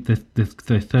 and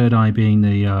the third eye being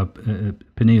the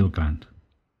pineal gland.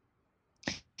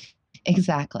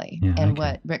 Exactly. Yeah, and okay.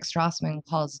 What Rick Strassman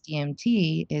calls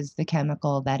DMT is the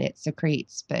chemical that it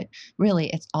secretes, but really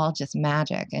it's all just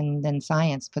magic, and then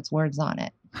science puts words on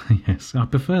it. Yes, I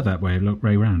prefer that way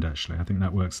round. Actually, I think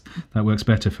that works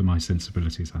better for my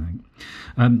sensibilities. I think.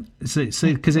 So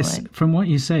because it's from what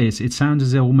you say, it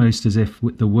sounds almost as if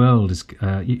the world is,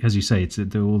 as you say,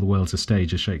 all the world's a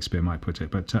stage, as Shakespeare might put it.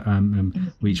 But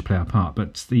we each play our part.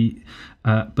 But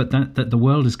that the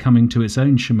world is coming to its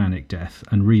own shamanic death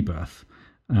and rebirth.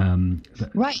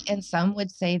 Right. And some would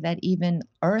say that even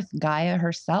Earth, Gaia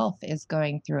herself, is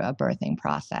going through a birthing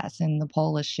process, and the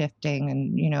pole is shifting,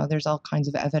 and, there's all kinds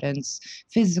of evidence,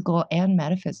 physical and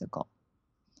metaphysical.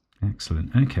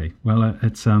 Excellent. Okay. Well,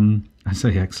 it's I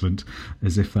say excellent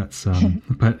as if that's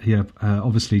but yeah,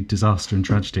 obviously disaster and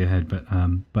tragedy ahead. But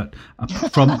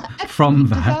from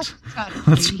that,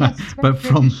 that's right. But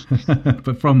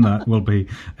from that will be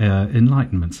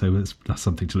enlightenment. So that's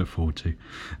something to look forward to.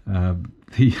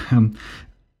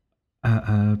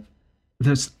 There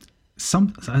was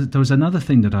another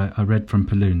thing that I read from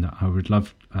Paloon that I would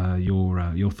love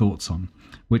your thoughts on,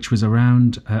 which was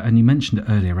around, and you mentioned it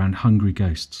earlier, around hungry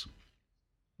ghosts.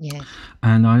 Yeah.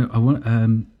 And I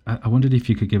wondered if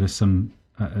you could give us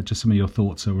just some of your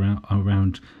thoughts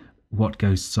around what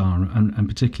ghosts are, and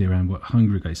particularly around what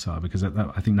hungry ghosts are, because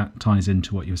I think that ties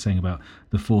into what you were saying about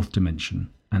the fourth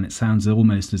dimension. And it sounds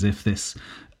almost as if this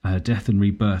death and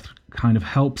rebirth kind of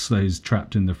helps those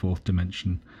trapped in the fourth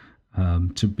dimension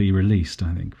to be released,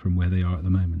 I think, from where they are at the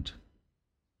moment.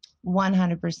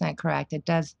 100% correct. It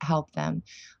does help them.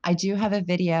 I do have a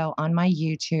video on my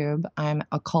YouTube. I'm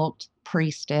Occult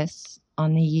Priestess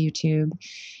on the YouTube,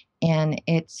 and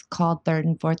it's called Third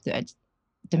and Fourth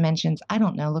Dimensions. I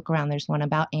don't know. Look around. There's one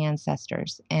about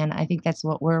ancestors, and I think that's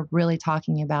what we're really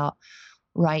talking about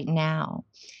right now.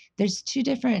 There's two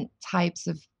different types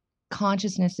of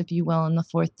consciousness, if you will, in the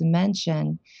fourth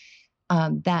dimension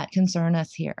that concern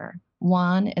us here.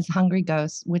 One is hungry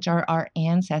ghosts, which are our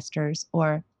ancestors,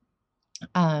 or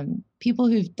people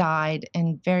who've died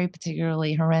in very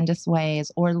particularly horrendous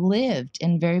ways, or lived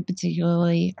in very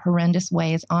particularly horrendous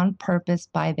ways on purpose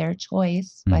by their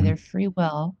choice, by their free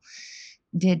will,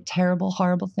 did terrible,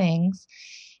 horrible things,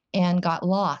 and got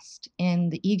lost in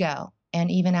the ego. And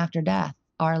even after death,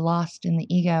 are lost in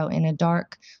the ego in a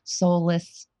dark,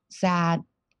 soulless, sad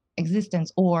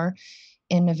existence, or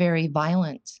in a very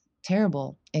violent,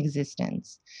 terrible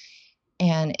existence.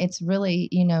 And it's really,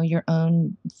 your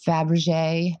own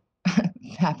fabricated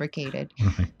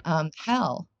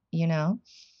hell,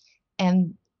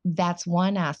 and that's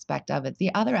one aspect of it.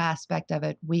 The other aspect of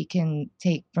it, we can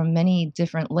take from many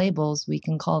different labels. We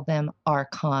can call them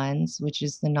archons, which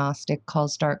is the Gnostic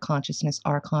calls dark consciousness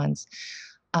archons.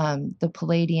 The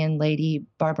Palladian lady,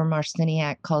 Barbara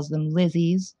Marciniak, calls them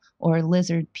Lizzies or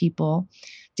lizard people.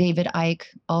 David Icke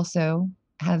also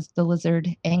has the lizard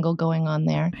angle going on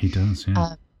there. He does,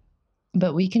 yeah.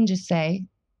 But we can just say,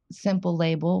 simple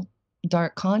label,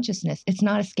 dark consciousness. It's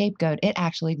not a scapegoat. It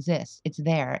actually exists. It's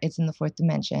there. It's in the fourth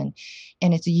dimension.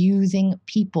 And it's using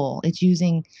people. It's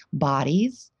using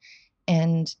bodies.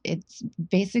 And it's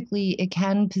basically, it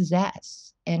can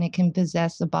possess. And it can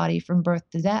possess a body from birth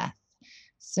to death.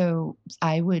 So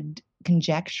I would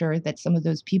conjecture that some of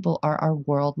those people are our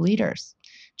world leaders,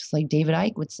 just like David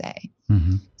Icke would say.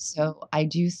 Mm-hmm. So I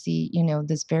do see,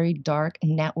 this very dark,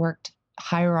 networked,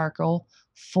 hierarchical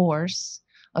force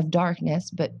of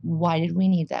darkness. But why did we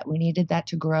need that? We needed that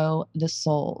to grow the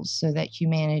souls so that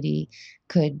humanity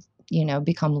could,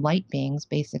 become light beings,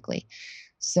 basically.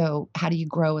 So how do you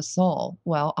grow a soul?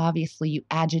 Well, obviously you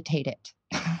agitate it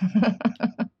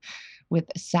with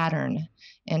Saturn.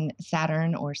 And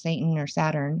Saturn, or Satan, or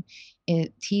Saturn,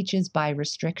 it teaches by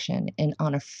restriction. And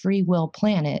on a free will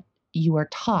planet, you are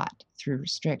taught through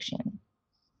restriction.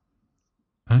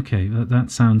 Okay, that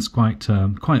sounds quite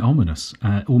ominous.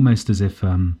 Almost as if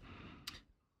that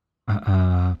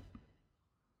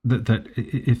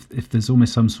if there's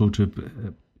almost some sort of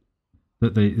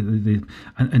that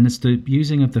and it's the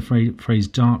using of the phrase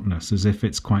darkness as if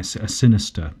it's quite a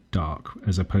sinister dark,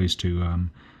 as opposed to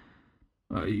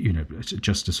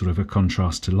just a sort of a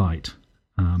contrast to light.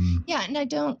 Yeah, and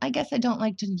I guess I don't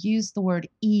like to use the word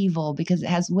evil because it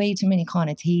has way too many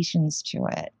connotations to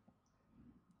it.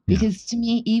 Because to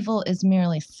me, evil is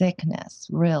merely sickness,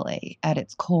 really, at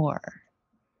its core.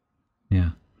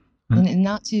 Yeah. And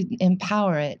not to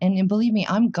empower it. And believe me,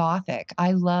 I'm Gothic.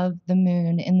 I love the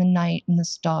moon and the night and the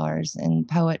stars and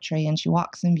poetry, and she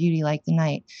walks in beauty like the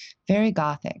night. Very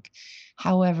Gothic.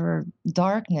 However,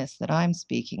 darkness that I'm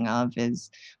speaking of is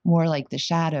more like the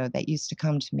shadow that used to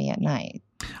come to me at night.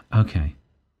 Okay.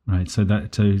 Right. So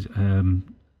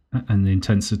and the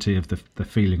intensity of the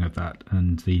feeling of that,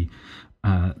 and the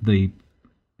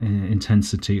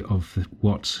intensity of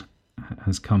what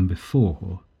has come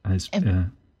before as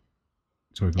and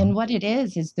what it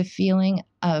is the feeling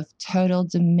of total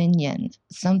dominion,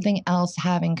 something else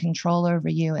having control over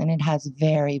you, and it has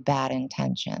very bad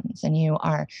intentions, and you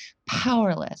are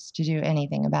powerless to do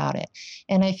anything about it.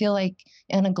 And I feel like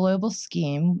in a global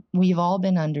scheme, we've all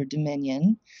been under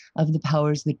dominion of the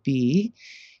powers that be,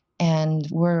 and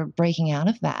we're breaking out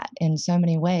of that in so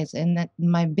many ways. And that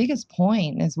my biggest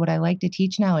point is what I like to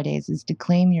teach nowadays is to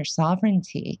claim your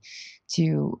sovereignty.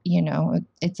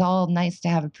 It's all nice to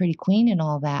have a pretty queen and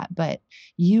all that, but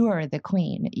you are the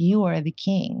queen, you are the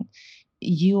king,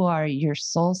 you are your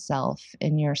soul self,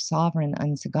 and you're sovereign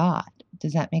unto God.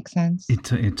 Does that make sense? It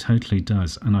totally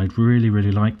does. And I'd really,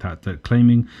 really like that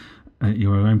claiming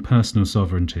your own personal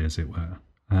sovereignty, as it were.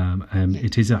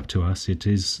 It is up to us. We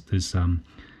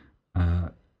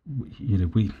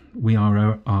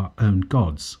are our own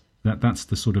gods. That's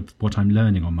the sort of what I'm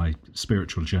learning on my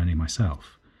spiritual journey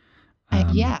myself.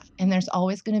 And there's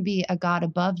always going to be a God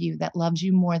above you that loves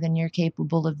you more than you're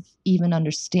capable of even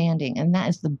understanding. And that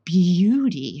is the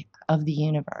beauty of the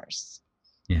universe.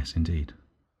 Yes, indeed.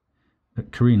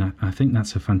 Korrine, I think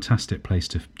that's a fantastic place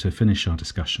to finish our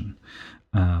discussion.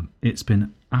 It's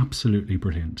been absolutely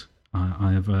brilliant.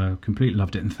 I have completely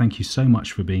loved it. And thank you so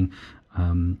much for being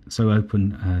so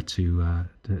open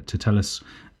to tell us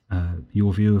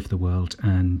your view of the world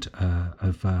and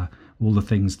of all the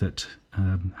things that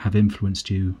have influenced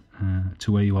you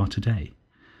to where you are today.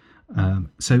 I'm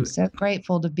so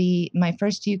grateful to be my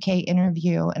first UK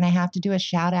interview, and I have to do a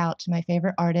shout out to my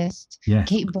favorite artist, yes.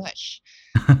 Kate Bush.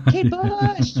 Kate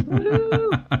Bush!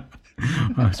 Woo!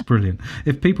 Oh, it's brilliant.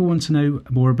 If people want to know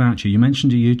more about you, you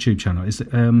mentioned your YouTube channel. Is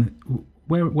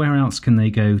where else can they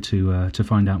go to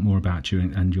find out more about you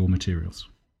and your materials?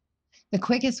 The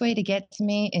quickest way to get to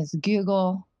me is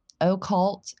Google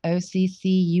Occult,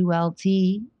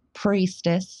 OCCULT,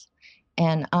 Priestess.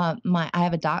 And I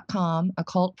have a .com,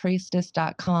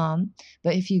 occultpriestess.com.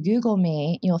 But if you Google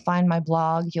me, you'll find my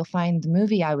blog. You'll find the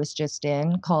movie I was just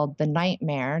in called The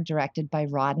Nightmare, directed by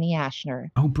Rodney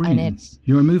Ashner. Oh, brilliant. And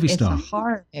you're a movie star. It's a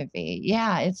horror movie.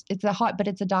 Yeah, but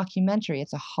it's a documentary.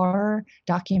 It's a horror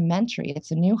documentary. It's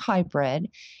a new hybrid.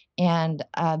 And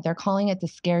they're calling it the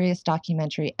scariest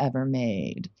documentary ever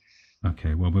made.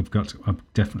 Okay, well, I've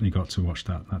definitely got to watch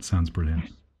that. That sounds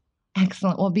brilliant.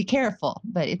 Excellent. Well, be careful,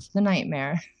 but it's The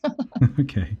Nightmare.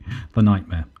 Okay, The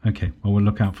Nightmare. Okay, well, we'll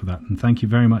look out for that. And thank you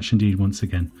very much indeed once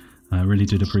again. I really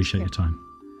did appreciate your time.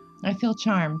 I feel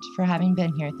charmed for having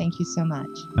been here. Thank you so much.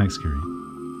 Thanks, Korrine.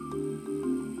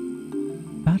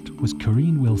 That was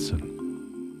Korrine Wilson.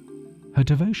 Her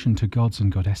devotion to gods and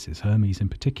goddesses, Hermes in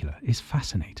particular, is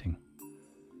fascinating.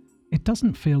 It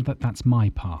doesn't feel that that's my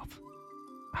path.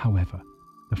 However,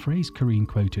 the phrase Korrine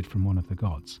quoted from one of the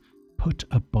gods, "Put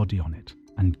a body on it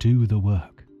and do the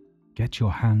work. Get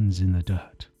your hands in the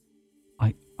dirt."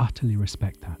 I utterly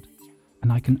respect that,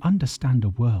 and I can understand a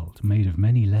world made of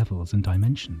many levels and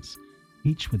dimensions,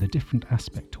 each with a different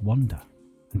aspect to wonder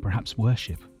and perhaps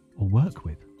worship or work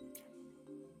with.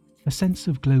 The sense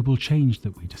of global change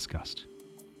that we discussed,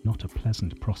 not a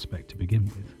pleasant prospect to begin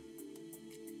with.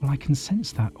 Well, I can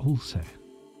sense that also,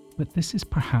 but this is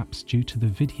perhaps due to the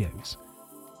videos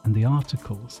and the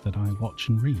articles that I watch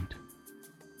and read.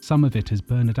 Some of it, as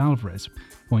Bernard Alvarez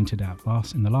pointed out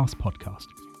in the last podcast,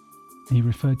 he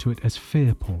referred to it as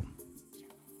fear porn.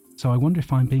 So I wonder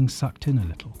if I'm being sucked in a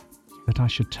little, that I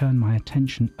should turn my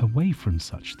attention away from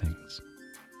such things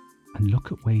and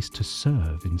look at ways to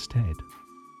serve instead,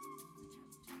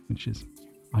 which is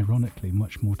ironically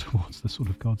much more towards the sort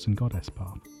of gods and goddess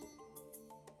path.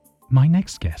 My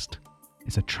next guest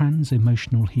is a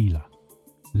trans-emotional healer,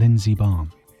 Lindsay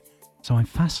Balm. So I'm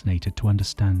fascinated to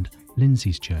understand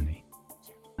Lindsay's journey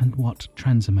and what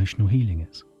trans-emotional healing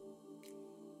is.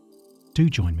 Do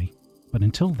join me, but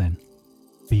until then,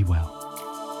 be well.